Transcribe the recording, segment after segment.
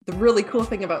really cool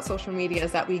thing about social media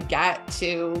is that we get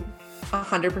to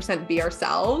 100% be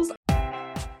ourselves.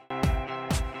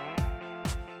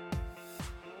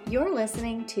 You're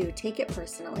listening to Take It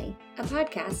Personally, a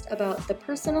podcast about the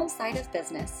personal side of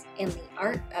business and the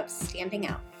art of standing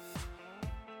out.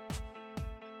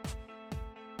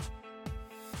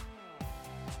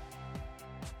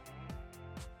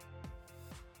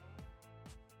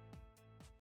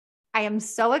 I am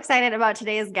so excited about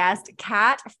today's guest.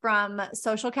 Kat from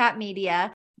Social Cat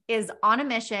Media is on a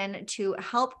mission to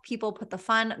help people put the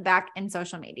fun back in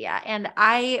social media. And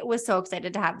I was so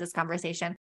excited to have this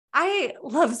conversation. I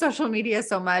love social media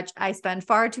so much. I spend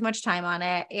far too much time on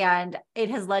it, and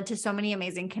it has led to so many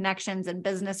amazing connections and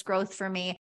business growth for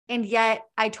me. And yet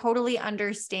I totally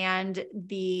understand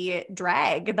the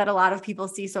drag that a lot of people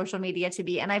see social media to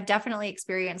be. And I've definitely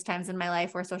experienced times in my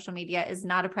life where social media is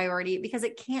not a priority because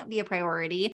it can't be a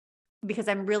priority, because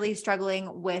I'm really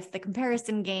struggling with the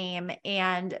comparison game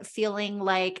and feeling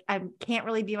like I can't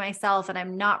really be myself and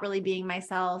I'm not really being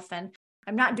myself and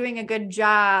I'm not doing a good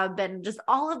job, and just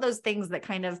all of those things that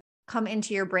kind of come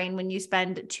into your brain when you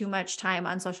spend too much time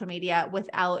on social media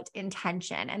without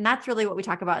intention. And that's really what we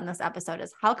talk about in this episode,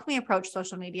 is how can we approach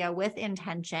social media with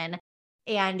intention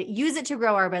and use it to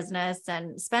grow our business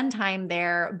and spend time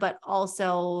there, but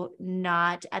also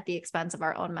not at the expense of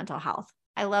our own mental health.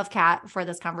 I love Kat for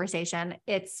this conversation.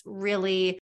 It's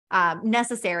really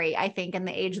necessary, I think, in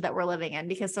the age that we're living in,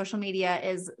 because social media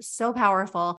is so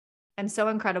powerful and so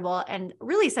incredible, and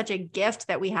really such a gift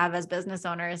that we have as business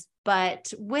owners.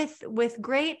 But with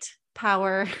great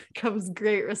power comes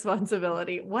great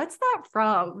responsibility. What's that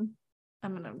from?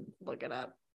 I'm going to look it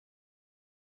up.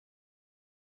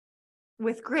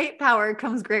 With great power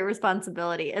comes great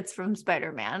responsibility. It's from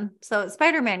Spider-Man. So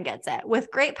Spider-Man gets it. With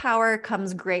great power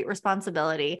comes great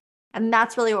responsibility. And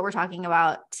that's really what we're talking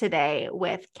about today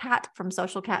with Kat from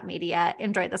Social Cat Media.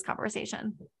 Enjoy this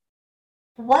conversation.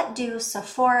 What do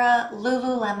Sephora,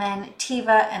 Lululemon,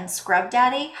 Teva, and Scrub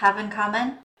Daddy have in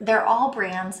common? They're all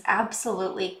brands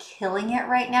absolutely killing it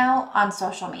right now on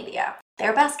social media.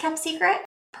 Their best kept secret?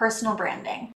 Personal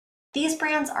branding. These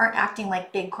brands aren't acting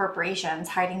like big corporations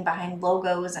hiding behind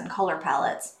logos and color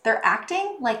palettes. They're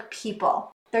acting like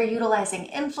people. They're utilizing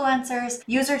influencers,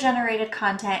 user-generated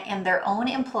content, and their own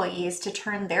employees to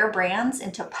turn their brands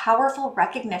into powerful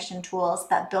recognition tools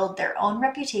that build their own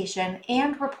reputation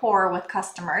and rapport with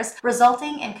customers,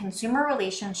 resulting in consumer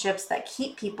relationships that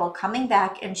keep people coming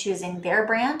back and choosing their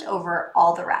brand over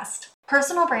all the rest.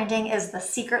 Personal branding is the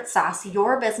secret sauce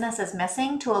your business is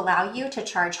missing to allow you to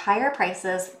charge higher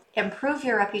prices, improve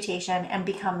your reputation, and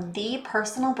become the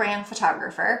personal brand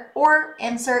photographer, or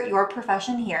insert your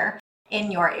profession here, in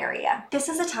your area. This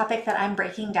is a topic that I'm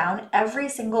breaking down every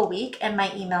single week in my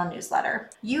email newsletter.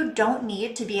 You don't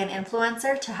need to be an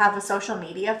influencer to have a social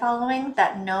media following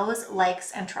that knows,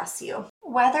 likes, and trusts you.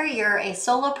 Whether you're a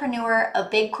solopreneur, a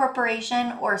big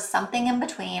corporation, or something in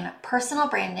between, personal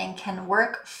branding can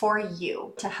work for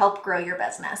you to help grow your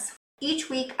business. Each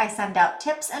week, I send out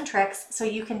tips and tricks so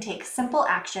you can take simple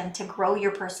action to grow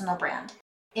your personal brand.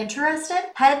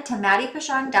 Interested? Head to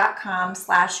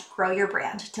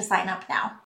maddiepichon.com/growyourbrand to sign up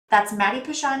now. That's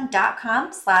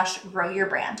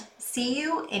maddiepichon.com/growyourbrand. See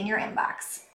you in your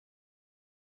inbox.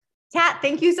 Kat,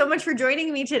 thank you so much for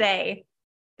joining me today.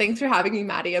 Thanks for having me,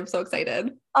 Maddie. I'm so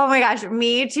excited. Oh my gosh,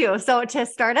 me too. So to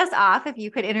start us off, if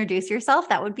you could introduce yourself,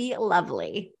 that would be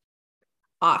lovely.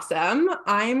 Awesome.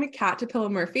 I'm Kat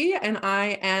DePillo-Murphy, and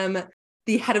I am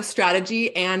the head of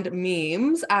strategy and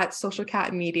memes at Social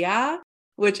Cat Media,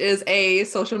 which is a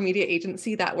social media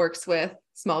agency that works with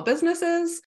small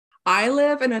businesses. I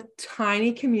live in a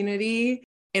tiny community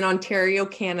in Ontario,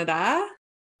 Canada,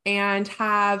 and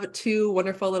have two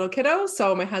wonderful little kiddos.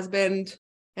 So my husband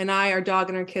and I, our dog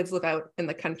and our kids, live out in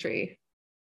the country.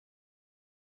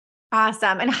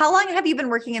 Awesome. And how long have you been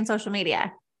working in social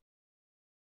media?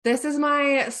 This is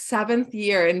my 7th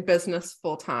year in business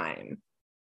full-time.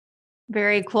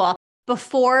 Very cool.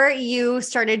 Before you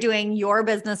started doing your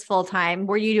business full-time,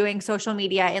 were you doing social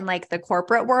media in like the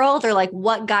corporate world, or like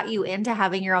what got you into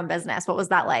having your own business? What was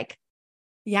that like?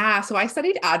 Yeah, so I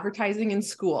studied advertising in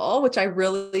school, which I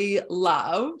really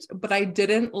loved, but I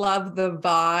didn't love the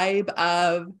vibe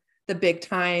of the big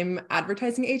time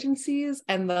advertising agencies,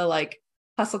 and the like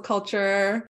hustle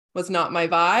culture was not my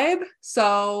vibe.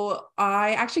 So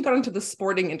I actually got into the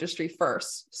sporting industry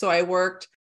first. So I worked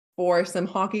for some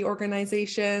hockey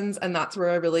organizations, and that's where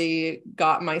I really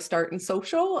got my start in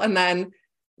social. And then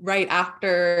right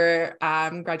after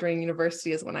graduating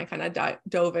university is when I kind of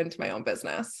dove into my own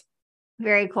business.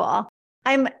 Very cool.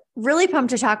 I'm really pumped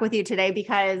to talk with you today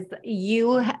because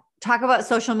you talk about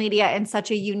social media in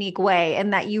such a unique way,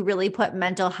 and that you really put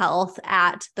mental health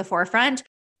at the forefront,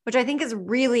 which I think is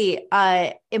really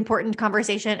a important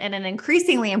conversation and an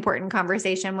increasingly important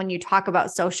conversation when you talk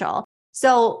about social.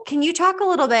 So can you talk a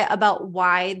little bit about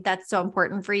why that's so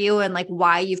important for you and like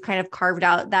why you've kind of carved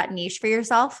out that niche for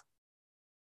yourself?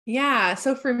 Yeah.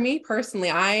 So for me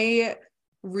personally, I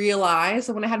realized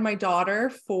when I had my daughter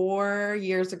 4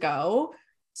 years ago,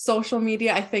 social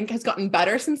media, I think, has gotten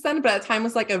better since then, but at the time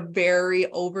was like a very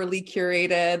overly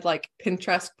curated, like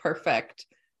Pinterest perfect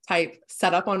type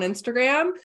setup on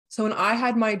Instagram. So when I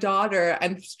had my daughter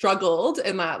and struggled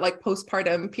in that like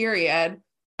postpartum period,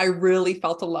 I really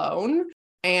felt alone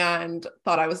and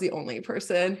thought I was the only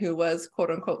person who was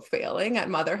quote unquote failing at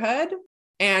motherhood.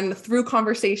 And through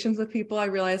conversations with people, I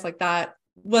realized like that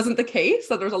wasn't the case,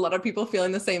 that there's a lot of people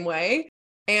feeling the same way.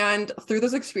 And through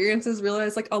those experiences,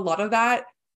 realized like a lot of that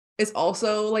is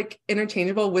also like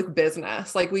interchangeable with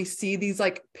business. Like we see these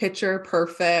like picture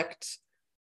perfect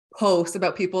posts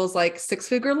about people's like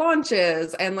 6-figure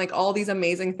launches and like all these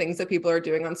amazing things that people are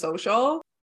doing on social.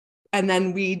 And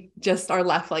then we just are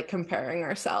left like comparing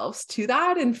ourselves to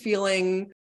that and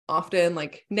feeling often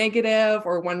like negative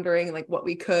or wondering like what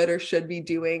we could or should be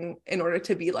doing in order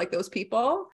to be like those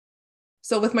people.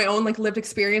 So with my own like lived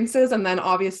experiences and then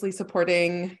obviously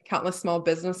supporting countless small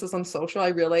businesses on social, I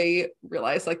really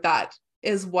realized like that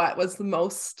is what was the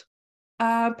most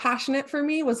passionate for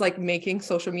me, was like making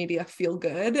social media feel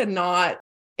good and not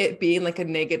it being like a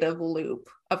negative loop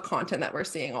of content that we're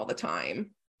seeing all the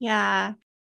time. Yeah.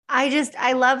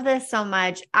 I love this so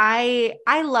much. I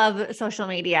love social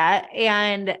media,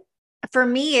 and for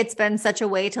me, it's been such a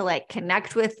way to like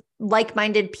connect with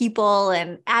like-minded people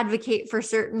and advocate for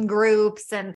certain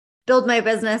groups and build my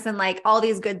business and like all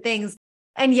these good things.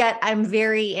 And yet I'm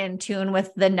very in tune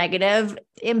with the negative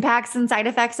impacts and side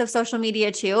effects of social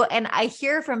media too. And I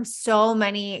hear from so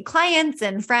many clients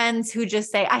and friends who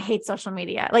just say, I hate social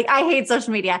media. Like I hate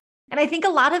social media. And I think a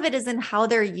lot of it is in how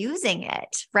they're using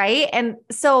it, right? And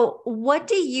so how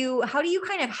do you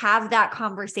kind of have that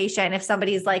conversation if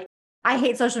somebody's like, I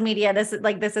hate social media, this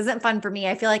isn't fun for me,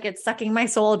 I feel like it's sucking my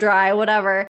soul dry,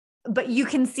 whatever, but you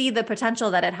can see the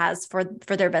potential that it has for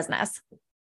their business?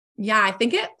 Yeah, I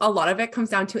think a lot of it comes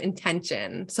down to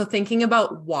intention. So thinking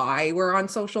about why we're on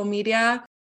social media,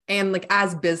 and like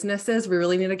as businesses, we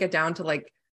really need to get down to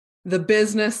like the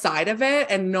business side of it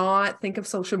and not think of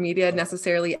social media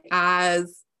necessarily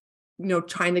as,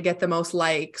 trying to get the most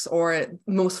likes or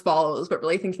most follows, but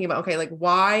really thinking about, okay, like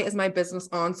why is my business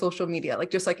on social media?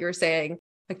 Like, just like you were saying,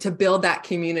 like to build that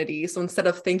community. So instead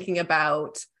of thinking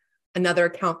about another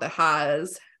account that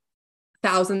has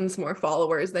thousands more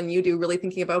followers than you do, really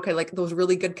thinking about, okay, like those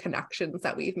really good connections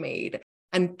that we've made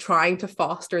and trying to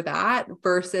foster that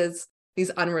versus these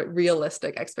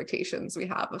unrealistic expectations we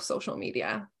have of social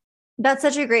media. That's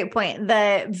such a great point.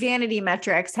 The vanity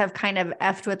metrics have kind of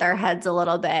effed with our heads a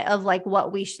little bit of like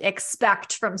what we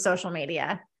expect from social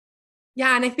media.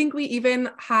 Yeah. And I think we even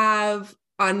have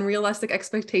unrealistic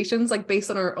expectations, like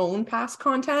based on our own past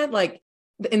content, like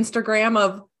the Instagram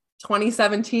of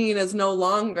 2017 is no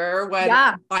longer when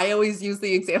I always use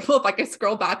the example. If I could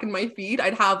scroll back in my feed,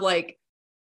 I'd have like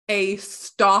a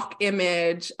stock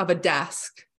image of a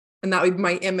desk. And that would be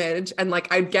my image. And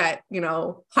like, I'd get,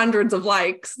 hundreds of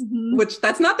likes, which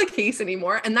that's not the case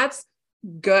anymore. And that's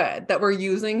good that we're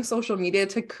using social media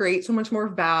to create so much more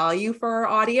value for our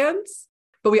audience.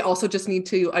 But we also just need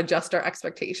to adjust our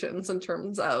expectations in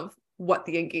terms of what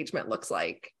the engagement looks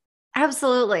like.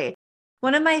 Absolutely.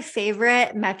 One of my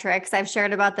favorite metrics, I've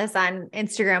shared about this on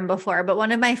Instagram before, but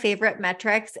one of my favorite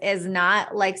metrics is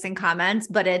not likes and comments,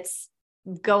 but it's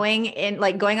going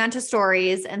onto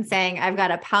stories and saying, I've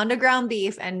got a pound of ground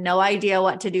beef and no idea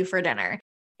what to do for dinner.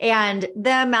 And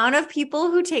the amount of people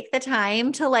who take the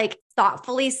time to like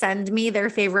thoughtfully send me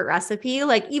their favorite recipe,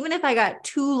 like even if I got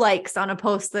 2 likes on a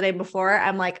post the day before,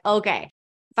 I'm like, okay,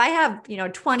 if I have,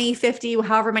 20, 50,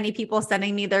 however many people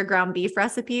sending me their ground beef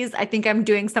recipes, I think I'm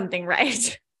doing something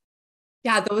right.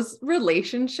 Yeah, those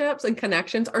relationships and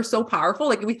connections are so powerful.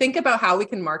 Like if we think about how we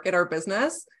can market our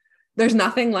business, there's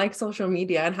nothing like social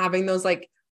media and having those like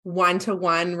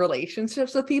one-to-one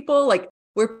relationships with people, like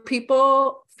where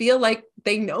people feel like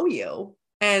they know you.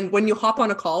 And when you hop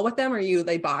on a call with them or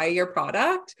they buy your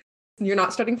product, you're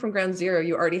not starting from ground zero.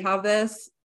 You already have this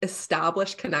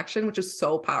established connection, which is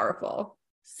so powerful.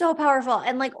 So powerful.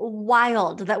 And like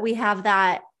wild that we have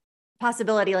that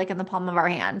possibility like in the palm of our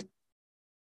hand.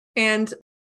 And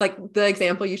like the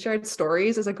example you shared,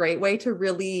 stories is a great way to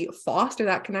really foster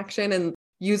that connection and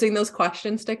using those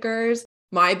question stickers.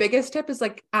 My biggest tip is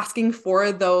like asking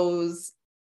for those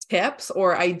tips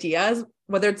or ideas,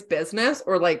 whether it's business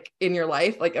or like in your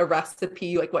life, like a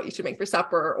recipe, like what you should make for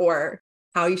supper or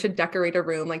how you should decorate a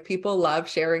room. Like people love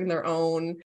sharing their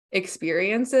own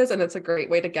experiences, and it's a great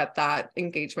way to get that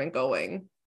engagement going.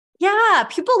 Yeah,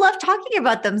 people love talking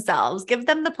about themselves. Give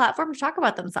them the platform to talk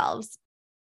about themselves.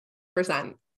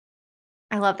 %.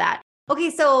 I love that. Okay,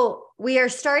 so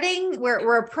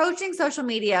we're approaching social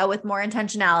media with more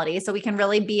intentionality so we can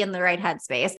really be in the right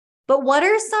headspace. But what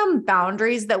are some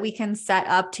boundaries that we can set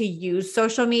up to use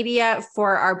social media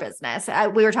for our business?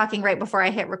 We were talking right before I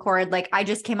hit record, like I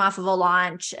just came off of a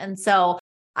launch. And so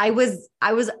I was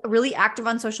really active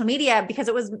on social media because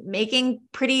it was making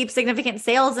pretty significant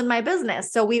sales in my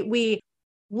business. So we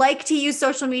like to use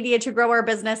social media to grow our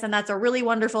business, and that's a really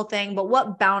wonderful thing. But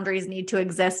what boundaries need to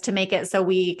exist to make it so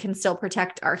we can still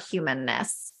protect our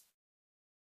humanness?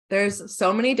 There's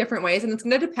so many different ways, and it's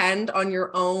going to depend on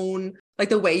your own, like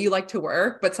the way you like to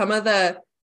work. But some of the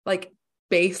like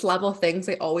base level things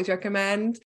I always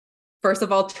recommend, first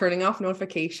of all, turning off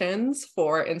notifications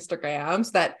for Instagram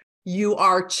so that you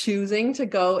are choosing to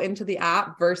go into the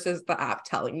app versus the app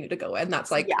telling you to go in.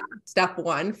 That's like step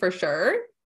one for sure.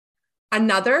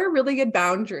 Another really good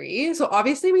boundary. So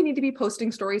obviously we need to be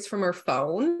posting stories from our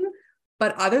phone,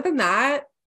 but other than that,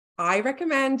 I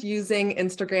recommend using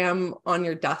Instagram on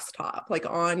your desktop, like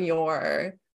on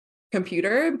your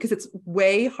computer, because it's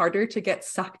way harder to get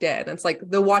sucked in. It's like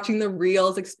watching the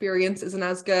reels experience isn't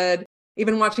as good.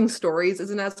 Even watching stories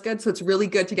isn't as good. So it's really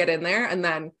good to get in there and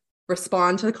then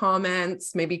respond to the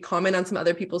comments, maybe comment on some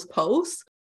other people's posts,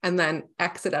 and then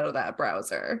exit out of that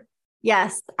browser.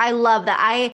 Yes, I love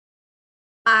that.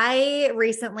 I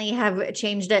recently have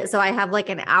changed it. So I have like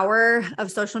an hour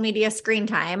of social media screen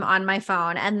time on my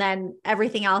phone, and then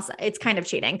everything else, it's kind of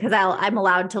cheating because I'm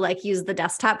allowed to like use the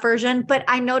desktop version, but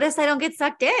I notice I don't get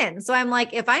sucked in. So I'm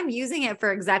like, if I'm using it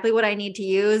for exactly what I need to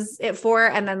use it for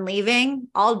and then leaving,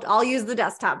 I'll use the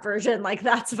desktop version. Like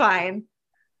that's fine.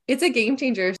 It's a game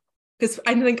changer. Because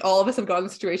I think all of us have gotten in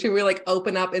a situation where we like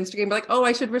open up Instagram, like, oh,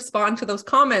 I should respond to those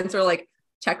comments or like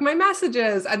check my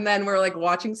messages. And then we're like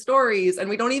watching stories and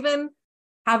we don't even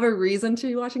have a reason to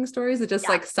be watching stories. It just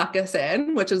like suck us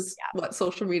in, which is what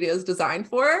social media is designed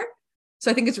for. So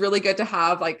I think it's really good to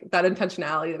have like that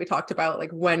intentionality that we talked about,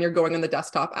 like when you're going on the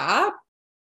desktop app.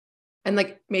 And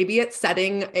like maybe it's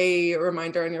setting a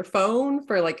reminder on your phone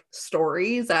for like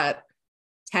stories at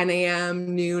 10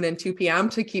 a.m., noon, and 2 p.m.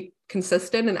 to keep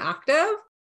consistent and active.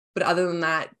 But other than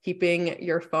that, keeping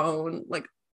your phone like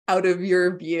out of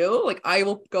your view, like I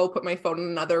will go put my phone in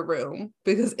another room,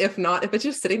 because if not, if it's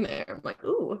just sitting there, I'm like,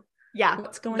 ooh,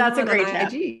 what's going on? That's a great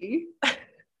IG.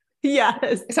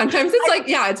 Yes. Sometimes it's like,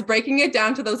 it's breaking it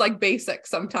down to those like basics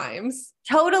sometimes.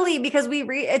 Totally. Because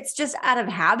it's just out of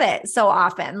habit so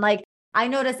often. Like I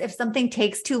notice if something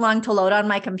takes too long to load on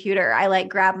my computer, I like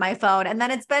grab my phone and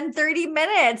then it's been 30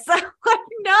 minutes. I'm like,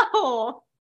 no.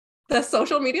 The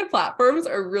social media platforms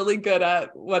are really good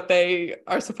at what they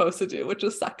are supposed to do, which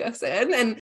is suck us in.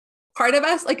 And part of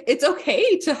us, like, it's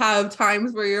okay to have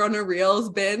times where you're on a Reels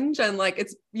binge and like,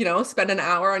 it's, spend an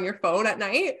hour on your phone at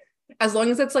night, as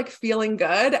long as it's like feeling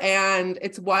good and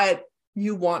it's what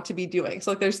you want to be doing.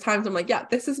 So like, there's times I'm like,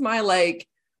 this is my like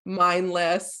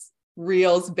mindless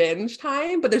Reels binge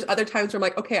time. But there's other times where I'm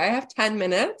like, okay, I have 10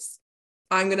 minutes.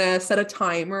 I'm going to set a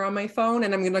timer on my phone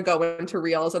and I'm going to go into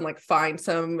Reels and like find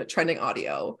some trending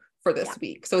audio for this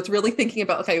week. So it's really thinking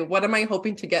about, okay, what am I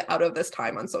hoping to get out of this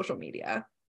time on social media?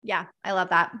 Yeah, I love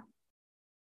that.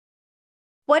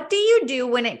 What do you do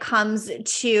when it comes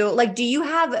to like, do you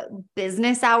have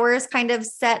business hours kind of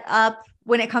set up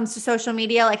when it comes to social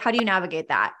media? Like, how do you navigate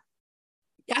that?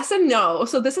 Yes and no.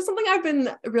 So this is something I've been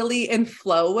really in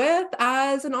flow with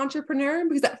as an entrepreneur,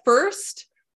 because at first,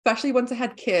 especially once I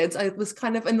had kids, I was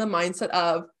kind of in the mindset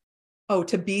of,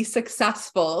 to be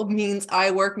successful means I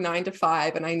work 9 to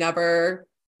 5 and I never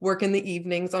work in the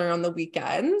evenings or on the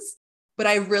weekends. But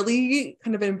I really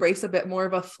kind of embrace a bit more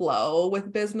of a flow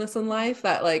with business and life,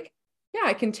 that like,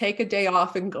 I can take a day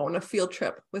off and go on a field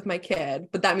trip with my kid,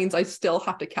 but that means I still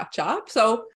have to catch up.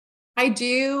 So I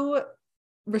do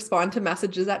respond to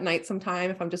messages at night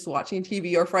sometime if I'm just watching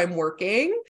TV or if I'm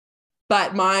working.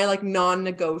 But my like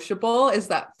non-negotiable is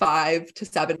that 5 to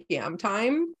 7 p.m.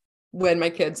 time when my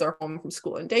kids are home from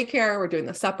school and daycare. We're doing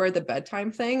the supper, the bedtime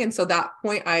thing. And so that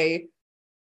point, I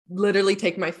literally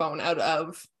take my phone out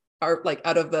of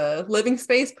the living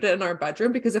space, put it in our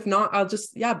bedroom, because if not, I'll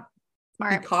just, be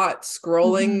caught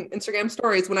scrolling Instagram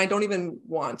stories when I don't even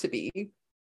want to be.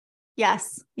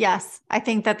 Yes. I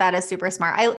think that is super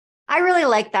smart. I really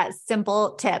like that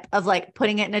simple tip of like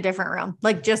putting it in a different room,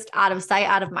 like just out of sight,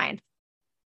 out of mind.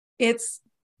 It's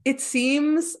it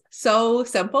seems so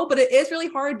simple, but it is really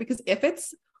hard because if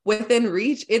it's within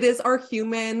reach, it is our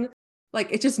human,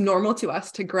 like it's just normal to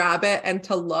us to grab it and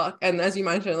to look. And as you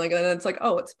mentioned, like, then it's like,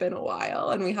 oh, it's been a while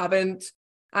and we haven't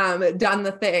done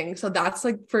the thing. So that's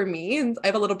like for me, and I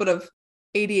have a little bit of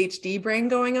ADHD brain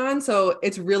going on. So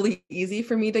it's really easy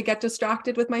for me to get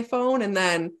distracted with my phone and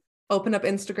then open up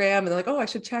Instagram and like, oh, I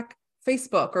should check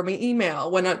Facebook or my email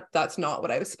when that's not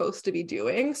what I was supposed to be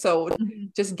doing. So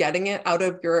just getting it out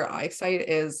of your eyesight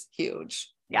is huge.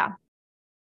 Yeah.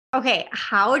 Okay.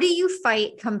 How do you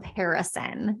fight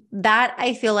comparison? That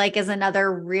I feel like is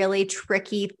another really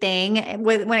tricky thing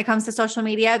when it comes to social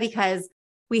media, because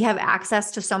we have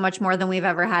access to so much more than we've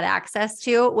ever had access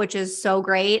to, which is so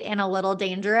great and a little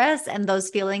dangerous. And those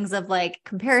feelings of like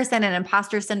comparison and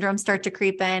imposter syndrome start to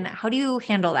creep in. How do you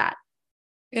handle that?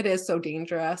 It is so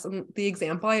dangerous. And the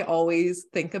example I always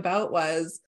think about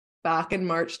was back in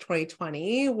March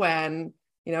 2020 when,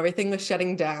 everything was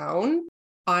shutting down.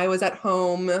 I was at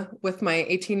home with my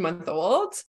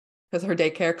 18-month-old because her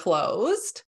daycare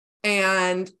closed.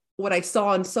 And what I saw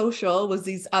on social was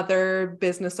these other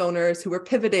business owners who were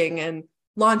pivoting and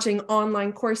launching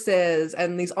online courses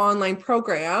and these online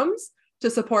programs to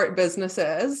support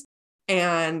businesses.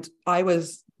 And I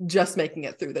was just making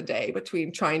it through the day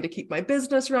between trying to keep my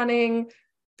business running,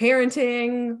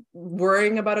 parenting,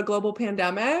 worrying about a global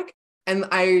pandemic. And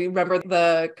I remember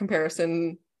the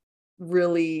comparison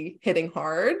really hitting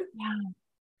hard. Yeah.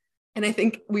 And I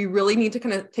think we really need to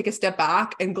kind of take a step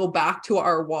back and go back to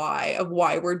our why of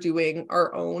why we're doing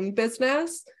our own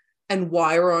business and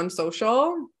why we're on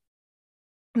social.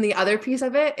 And the other piece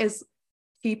of it is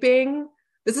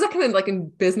this is kind of like in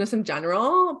business in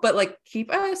general, but like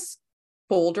keep a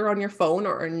folder on your phone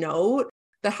or a note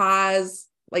that has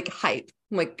like hype,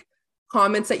 like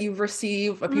comments that you've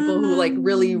received of people who like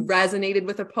really resonated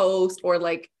with a post, or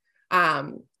like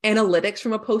analytics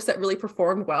from a post that really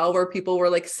performed well, where people were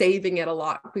like saving it a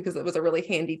lot because it was a really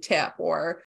handy tip,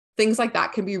 or things like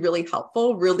that can be really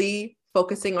helpful. Really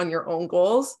focusing on your own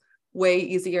goals, way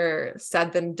easier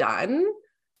said than done.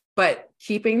 But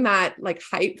keeping that like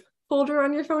hype folder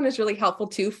on your phone is really helpful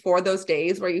too for those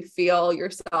days where you feel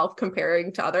yourself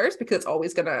comparing to others, because it's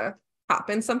always going to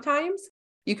happen sometimes.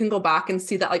 You can go back and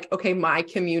see that like, okay, my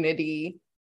community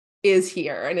is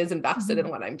here and is invested in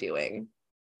what I'm doing.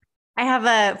 I have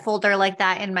a folder like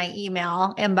that in my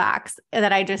email inbox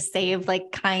that I just save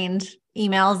like kind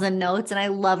emails and notes. And I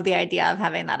love the idea of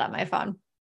having that on my phone.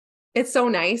 It's so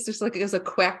nice. Just like as a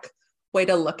quick way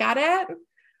to look at it.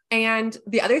 And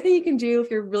the other thing you can do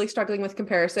if you're really struggling with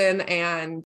comparison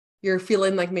and you're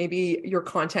feeling like maybe your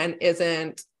content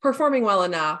isn't performing well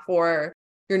enough, or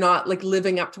you're not like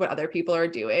living up to what other people are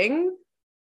doing,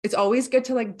 it's always good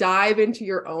to like dive into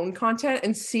your own content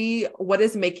and see what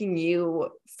is making you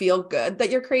feel good that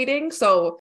you're creating.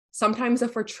 So sometimes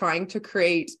if we're trying to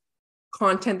create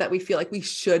content that we feel like we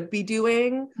should be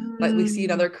doing, like we see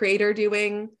another creator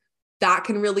doing, that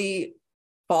can really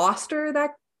foster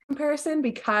that comparison,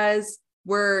 because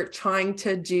we're trying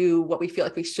to do what we feel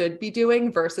like we should be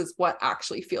doing versus what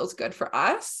actually feels good for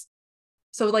us.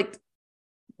 So like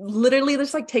literally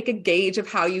just like take a gauge of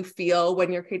how you feel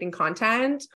when you're creating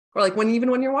content, or like when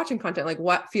you're watching content, like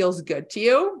what feels good to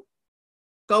you.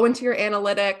 Go into your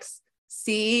analytics,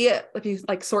 see if you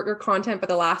like sort your content for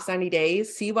the last 90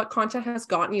 days, see what content has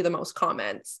gotten you the most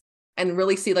comments, and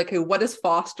really see like, okay, what is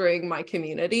fostering my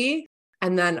community?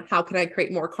 And then how can I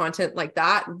create more content like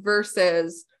that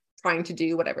versus trying to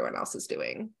do what everyone else is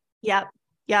doing? Yep.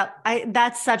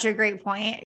 That's such a great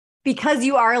point. Because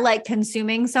you are like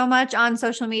consuming so much on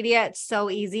social media, it's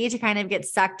so easy to kind of get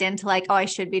sucked into like, oh, I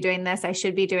should be doing this, I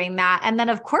should be doing that. And then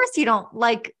of course you don't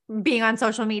like being on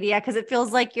social media because it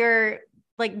feels like you're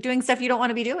like doing stuff you don't want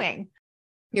to be doing.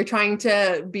 You're trying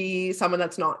to be someone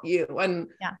that's not you. And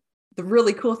the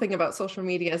really cool thing about social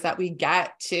media is that we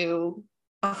get to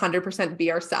 100%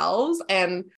 be ourselves.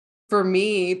 And for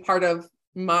me, part of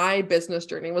my business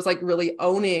journey was like really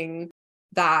owning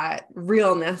that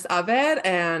realness of it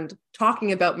and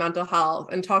talking about mental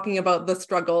health and talking about the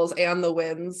struggles and the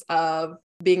wins of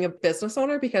being a business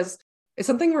owner, because it's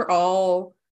something we're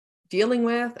all dealing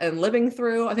with and living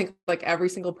through. I think like every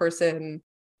single person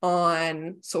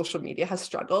on social media has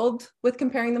struggled with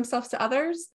comparing themselves to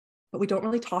others, but we don't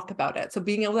really talk about it. So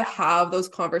being able to have those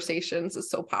conversations is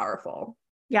so powerful.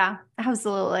 Yeah,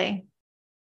 absolutely.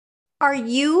 Are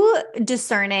you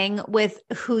discerning with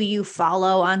who you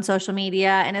follow on social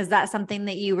media? And is that something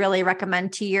that you really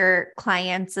recommend to your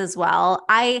clients as well?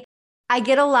 I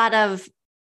get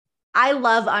I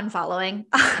love unfollowing.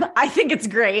 I think it's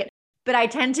great. but I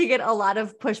tend to get a lot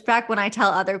of pushback when I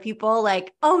tell other people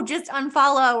like, oh, just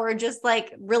unfollow or just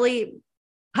like really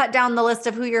cut down the list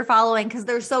of who you're following because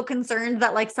they're so concerned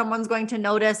that like someone's going to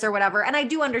notice or whatever. And I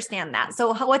do understand that.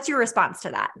 So what's your response to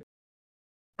that?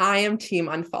 I am team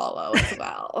unfollow as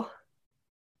well.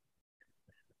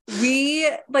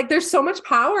 There's so much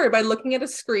power by looking at a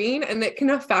screen and it can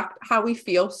affect how we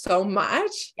feel so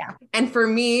much. Yeah. And for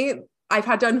me, I've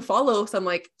had to unfollow some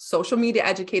like social media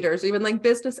educators, even like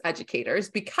business educators,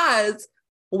 because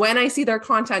when I see their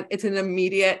content, it's an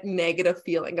immediate negative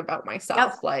feeling about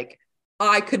myself. Yep. Like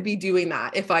I could be doing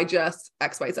that if I just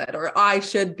XYZ, or I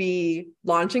should be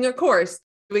launching a course,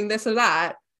 doing this or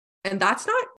that. And that's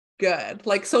not good.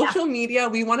 Like social media,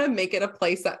 we want to make it a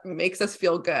place that makes us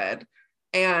feel good.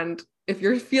 And if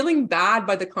you're feeling bad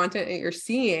by the content that you're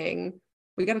seeing,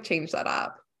 we got to change that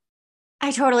up.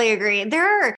 I totally agree. There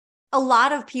are a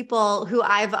lot of people who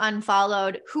I've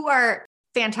unfollowed who are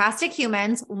fantastic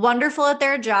humans, wonderful at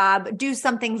their job, do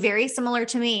something very similar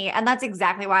to me. And that's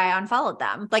exactly why I unfollowed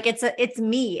them. Like it's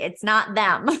me, it's not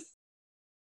them.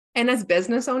 And as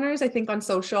business owners, I think on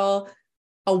social,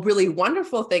 a really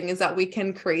wonderful thing is that we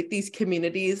can create these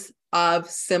communities of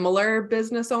similar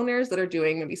business owners that are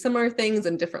doing maybe similar things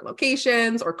in different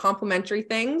locations or complementary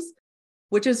things,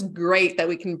 which is great that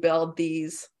we can build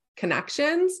these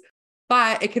connections,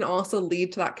 but it can also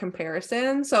lead to that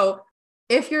comparison. So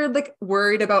if you're like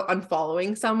worried about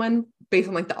unfollowing someone based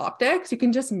on like the optics, you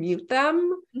can just mute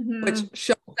them, which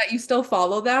shows that you still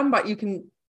follow them, but you can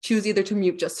choose either to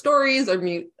mute just stories or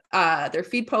mute their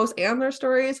feed posts and their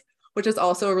stories, which is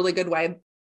also a really good way.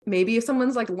 Maybe if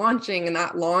someone's like launching and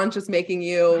that launch is making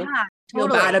you feel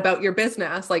bad about your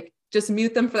business, like just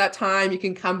mute them for that time. You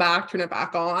can come back, turn it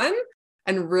back on,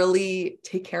 and really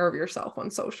take care of yourself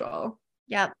on social.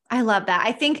 Yep. I love that.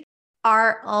 I think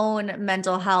our own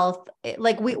mental health,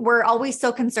 like we're always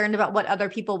so concerned about what other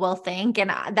people will think.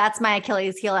 And that's my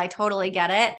Achilles heel. I totally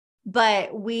get it.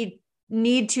 But we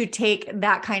need to take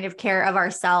that kind of care of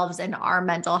ourselves and our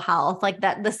mental health, like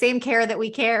that, the same care that we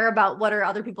care about what are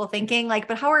other people thinking, like,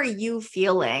 but how are you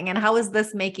feeling? And how is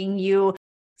this making you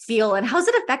feel? And how's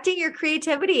it affecting your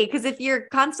creativity? Because if you're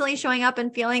constantly showing up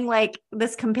and feeling like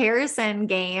this comparison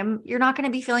game, you're not going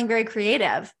to be feeling very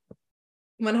creative.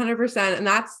 100%. And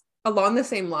that's along the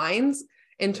same lines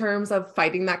in terms of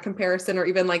fighting that comparison, or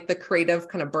even like the creative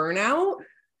kind of burnout,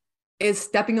 is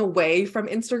stepping away from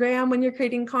Instagram when you're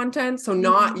creating content. So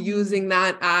not using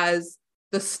that as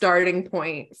the starting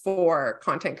point for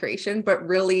content creation, but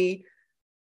really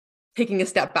taking a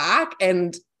step back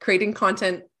and creating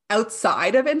content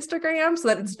outside of Instagram so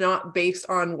that it's not based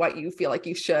on what you feel like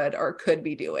you should or could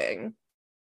be doing.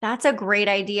 That's a great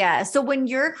idea. So when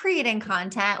you're creating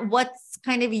content, what's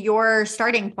kind of your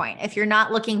starting point? If you're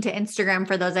not looking to Instagram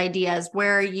for those ideas,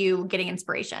 where are you getting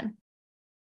inspiration?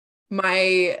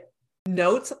 My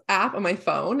notes app on my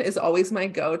phone is always my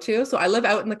go-to. So I live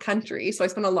out in the country, so I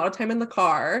spend a lot of time in the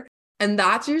car. And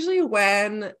that's usually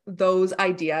when those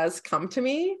ideas come to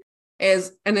me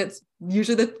and it's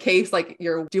usually the case, like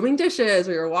you're doing dishes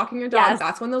or you're walking your dog. Yes.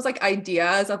 That's when those like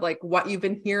ideas of like what you've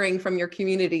been hearing from your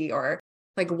community or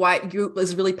like what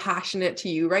is really passionate to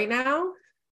you right now.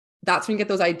 That's when you get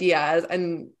those ideas.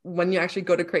 And when you actually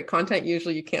go to create content,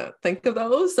 usually you can't think of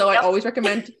those. So I always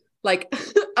recommend like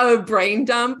a brain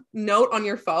dump note on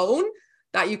your phone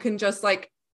that you can just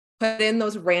like put in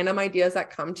those random ideas that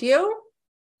come to you.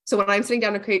 So when I'm sitting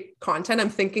down to create content, I'm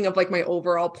thinking of like my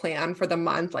overall plan for the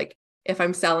month. Like if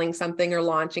I'm selling something or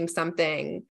launching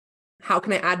something, how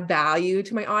can I add value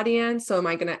to my audience? So am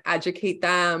I going to educate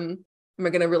them? Am I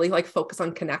going to really like focus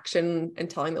on connection and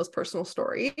telling those personal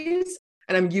stories?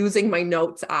 And I'm using my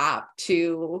notes app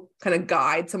to kind of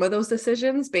guide some of those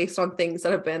decisions based on things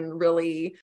that have been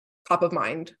really top of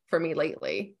mind for me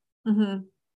lately. Mm-hmm.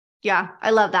 Yeah, I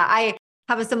love that. I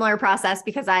have a similar process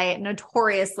because I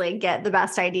notoriously get the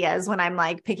best ideas when I'm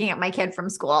like picking up my kid from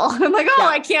school. I'm like,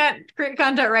 I can't create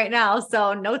content right now.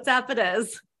 So notes app it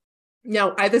is.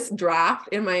 No, I have this draft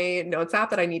in my notes app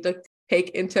that I need to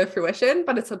take into fruition,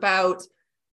 but it's about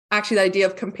actually the idea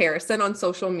of comparison on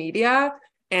social media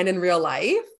and in real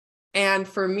life. And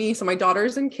for me, so my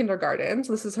daughter's in kindergarten,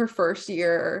 so this is her first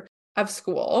year of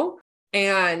school.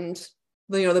 And,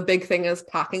 the big thing is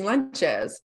packing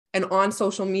lunches. And on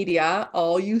social media,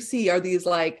 all you see are these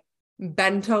like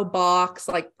bento box,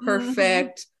 like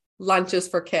perfect lunches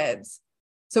for kids.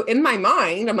 So in my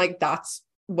mind, I'm like, that's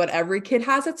what every kid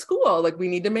has at school. Like we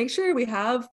need to make sure we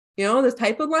have, this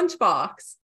type of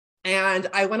lunchbox. And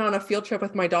I went on a field trip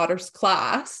with my daughter's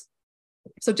class.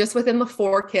 So just within the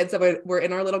 4 kids that were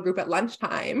in our little group at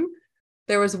lunchtime,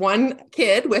 there was one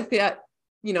kid with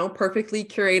perfectly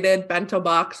curated bento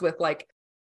box with like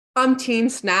umpteen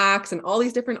snacks and all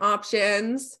these different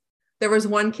options. There was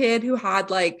one kid who had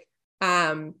like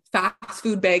fast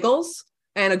food bagels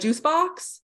and a juice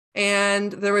box.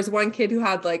 And there was one kid who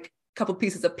had like a couple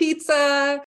pieces of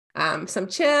pizza, some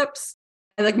chips,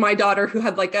 and like my daughter who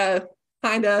had like a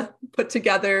kind of put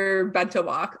together bento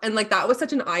box. And like, that was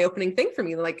such an eye-opening thing for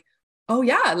me. Like, oh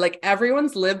yeah, like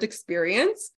everyone's lived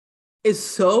experience is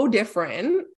so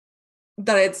different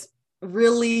that it's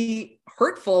really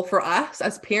hurtful for us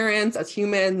as parents, as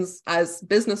humans, as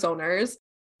business owners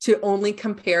to only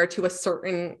compare to a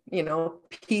certain,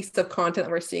 piece of content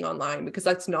that we're seeing online, because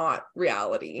that's not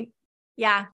reality.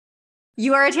 Yeah.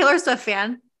 You are a Taylor Swift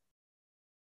fan?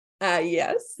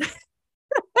 Yes.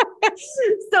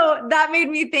 So that made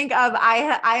me think of,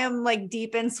 I am like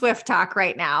deep in Swift talk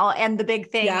right now. And the big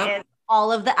thing is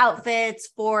all of the outfits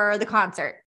for the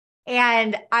concert.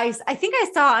 And I think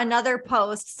I saw another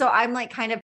post. So I'm like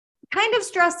kind of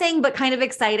stressing, but kind of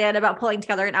excited about pulling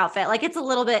together an outfit. Like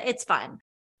it's fun.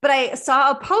 But I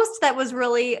saw a post that was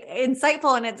really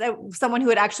insightful, and it's someone who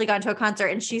had actually gone to a concert.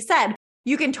 And she said,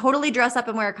 you can totally dress up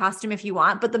and wear a costume if you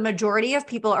want, but the majority of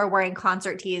people are wearing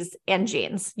concert tees and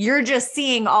jeans. You're just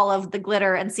seeing all of the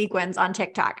glitter and sequins on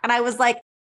TikTok. And I was like,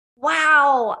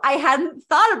 wow, I hadn't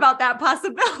thought about that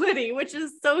possibility, which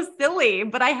is so silly,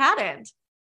 but I hadn't.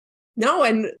 No,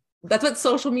 and that's what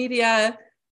social media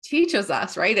teaches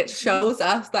us, right? It shows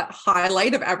us that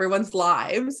highlight of everyone's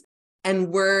lives, and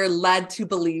we're led to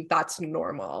believe that's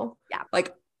normal. Yeah.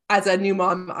 Like as a new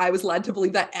mom, I was led to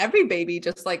believe that every baby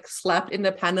just like slept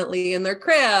independently in their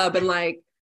crib and like,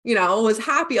 was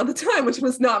happy all the time, which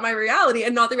was not my reality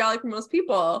and not the reality for most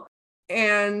people.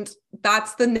 And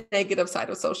that's the negative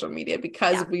side of social media,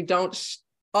 because we don't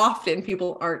often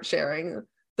people aren't sharing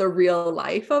the real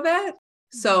life of it.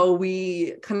 So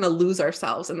we kind of lose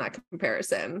ourselves in that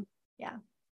comparison. Yeah,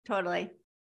 totally.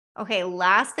 Okay.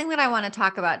 Last thing that I want to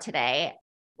talk about today.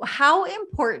 How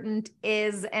important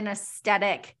is an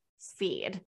aesthetic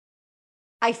feed?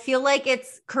 I feel like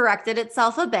it's corrected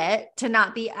itself a bit to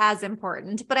not be as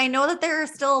important, but I know that there are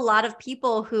still a lot of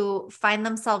people who find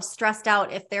themselves stressed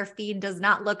out if their feed does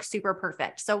not look super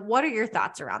perfect. So what are your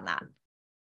thoughts around that?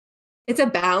 It's a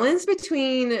balance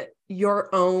between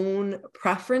your own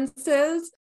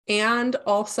preferences and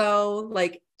also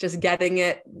like just getting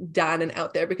it done and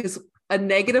out there, because a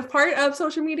negative part of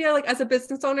social media, like as a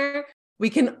business owner, we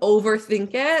can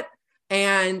overthink it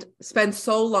and spend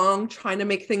so long trying to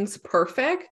make things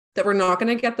perfect that we're not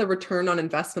going to get the return on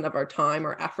investment of our time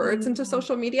or efforts into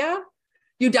social media.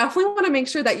 You definitely want to make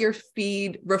sure that your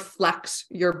feed reflects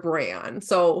your brand.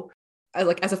 So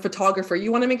like as a photographer,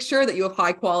 you want to make sure that you have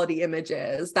high quality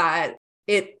images, that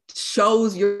it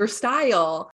shows your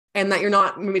style, and that you're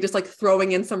not maybe just like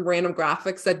throwing in some random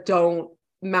graphics that don't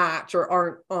match or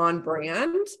aren't on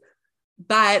brand.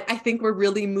 But I think we're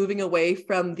really moving away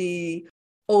from the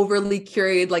overly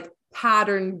curated like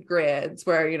pattern grids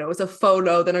where, it's a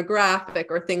photo, then a graphic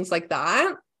or things like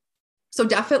that. So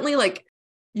definitely like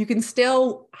you can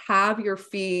still have your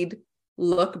feed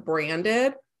look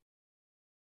branded,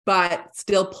 but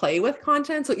still play with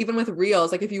content. So even with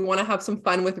reels, like if you want to have some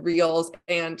fun with reels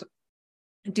and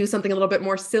do something a little bit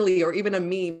more silly or even a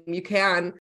meme, you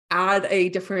can add a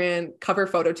different cover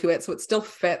photo to it so it still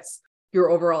fits your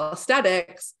overall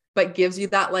aesthetics, but gives you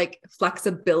that like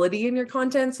flexibility in your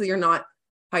content so you're not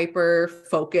hyper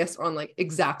focused on like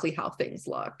exactly how things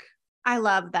look. I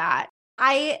love that.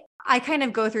 I kind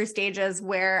of go through stages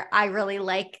where I really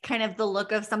like kind of the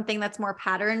look of something that's more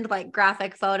patterned, like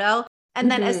graphic photo. And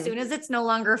then as soon as it's no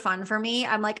longer fun for me,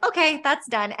 I'm like, okay, that's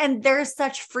done. And there's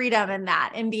such freedom in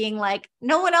that, and being like,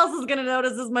 no one else is going to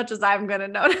notice as much as I'm going to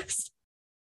notice.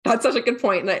 That's such a good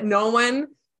point. That no one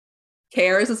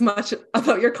cares as much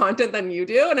about your content than you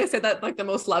do. And I say that like the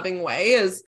most loving way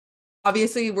is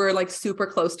obviously we're like super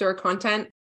close to our content,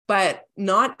 but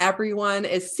not everyone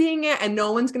is seeing it, and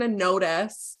no one's going to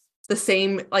notice the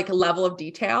same like level of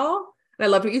detail. And I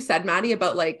loved what you said, Maddie,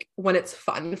 about like when it's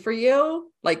fun for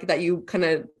you, like that you kind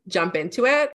of jump into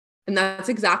it. And that's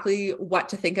exactly what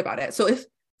to think about it. So if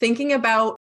thinking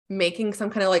about making some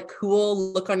kind of like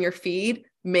cool look on your feed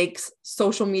makes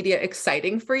social media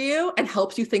exciting for you and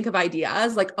helps you think of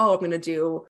ideas like, oh, I'm going to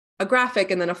do a graphic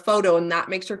and then a photo, and that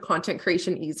makes your content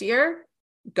creation easier,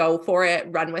 go for it,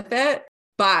 run with it.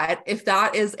 But if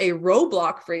that is a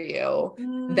roadblock for you,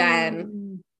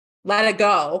 then let it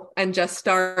go and just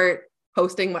start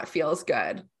posting what feels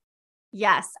good.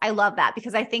 Yes, I love that,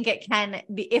 because I think it can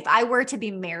be, if I were to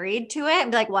be married to it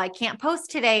and be like, well, I can't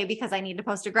post today because I need to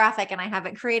post a graphic and I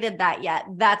haven't created that yet.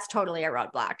 That's totally a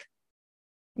roadblock.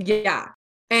 Yeah.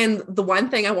 And the one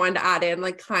thing I wanted to add in,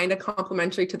 like kind of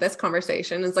complementary to this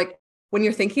conversation, is like when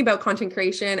you're thinking about content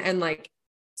creation and like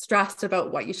stressed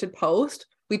about what you should post,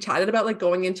 we chatted about like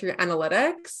going into your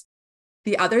analytics.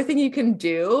 The other thing you can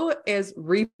do is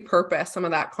repurpose some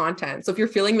of that content. So if you're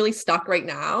feeling really stuck right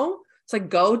now, it's like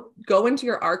go into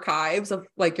your archives of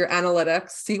like your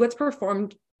analytics, see what's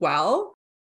performed well.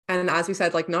 And as we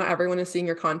said, like not everyone is seeing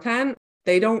your content.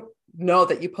 They don't know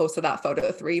that you posted that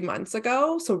photo 3 months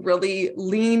ago. So really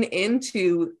lean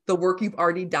into the work you've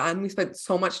already done. We spent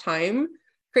so much time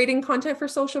creating content for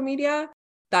social media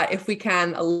that if we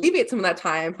can alleviate some of that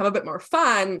time, have a bit more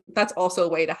fun, that's also a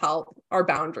way to help our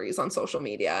boundaries on social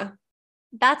media.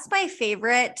 That's my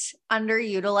favorite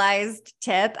underutilized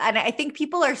tip. And I think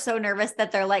people are so nervous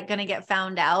that they're like going to get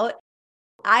found out.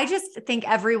 I just think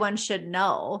everyone should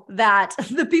know that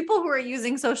the people who are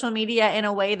using social media in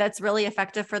a way that's really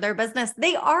effective for their business,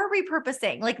 they are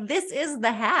repurposing. Like this is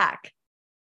the hack.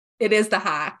 It is the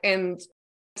hack. And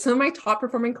some of my top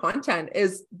performing content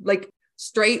is like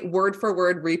straight word for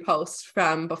word reposts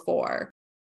from before.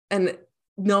 And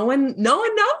no one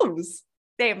knows.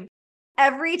 Same.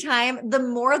 Every time, the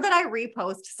more that I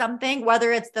repost something,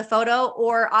 whether it's the photo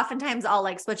or oftentimes I'll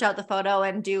like switch out the photo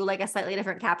and do like a slightly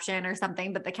different caption or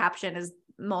something, but the caption is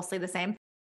mostly the same.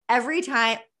 Every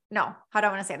time, no, how do I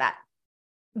want to say that?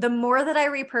 The more that I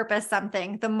repurpose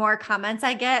something, the more comments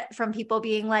I get from people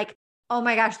being like, oh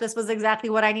my gosh, this was exactly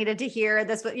what I needed to hear.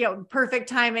 This was, perfect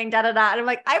timing, da, da, da. And I'm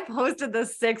like, I posted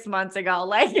this 6 months ago,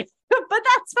 like, but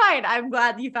that's fine. I'm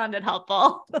glad you found it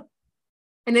helpful.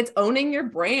 And it's owning your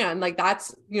brand. Like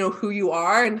that's, who you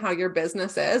are and how your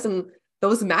business is. And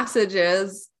those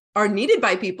messages are needed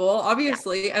by people,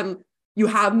 obviously. Yeah. And you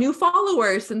have new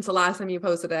followers since the last time you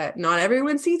posted it. Not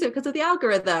everyone sees it because of the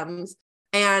algorithms.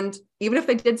 And even if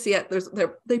they did see it,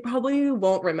 they probably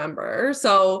won't remember.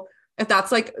 So if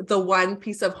that's like the one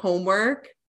piece of homework,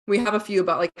 we have a few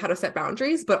about like how to set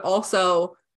boundaries, but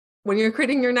also when you're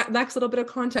creating your next little bit of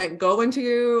content, go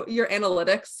into your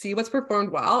analytics, see what's performed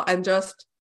well, and just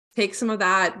take some of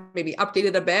that, maybe update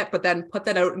it a bit, but then put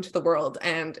that out into the world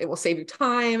and it will save you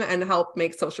time and help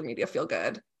make social media feel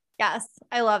good. Yes.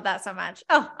 I love that so much.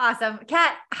 Oh, awesome.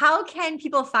 Kat, how can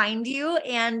people find you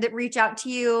and reach out to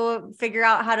you, figure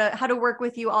out how to work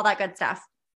with you, all that good stuff?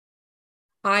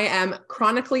 I am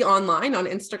chronically online on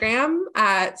Instagram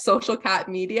at Social Kat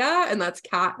Media, and that's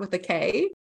Kat with a K.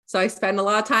 So I spend a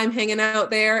lot of time hanging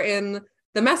out there in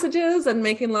the messages and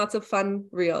making lots of fun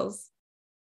reels.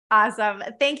 Awesome.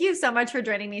 Thank you so much for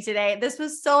joining me today. This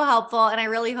was so helpful. And I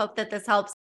really hope that this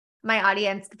helps my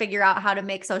audience figure out how to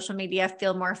make social media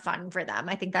feel more fun for them.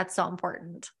 I think that's so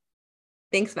important.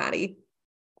 Thanks, Maddie.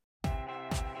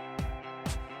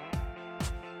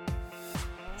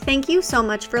 Thank you so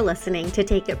much for listening to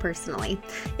Take It Personally.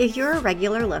 If you're a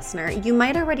regular listener, you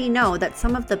might already know that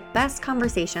some of the best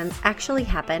conversations actually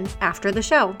happen after the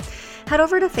show. Head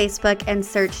over to Facebook and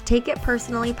search Take It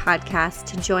Personally Podcast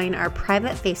to join our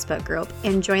private Facebook group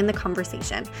and join the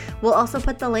conversation. We'll also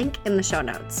put the link in the show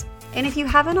notes. And if you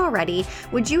haven't already,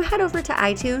 would you head over to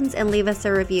iTunes and leave us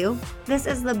a review? This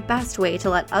is the best way to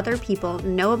let other people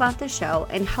know about the show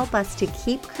and help us to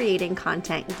keep creating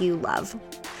content you love.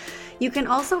 You can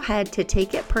also head to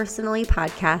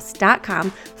takeitpersonallypodcast.com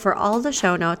for all the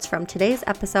show notes from today's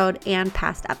episode and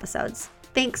past episodes.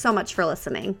 Thanks so much for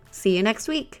listening. See you next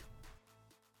week.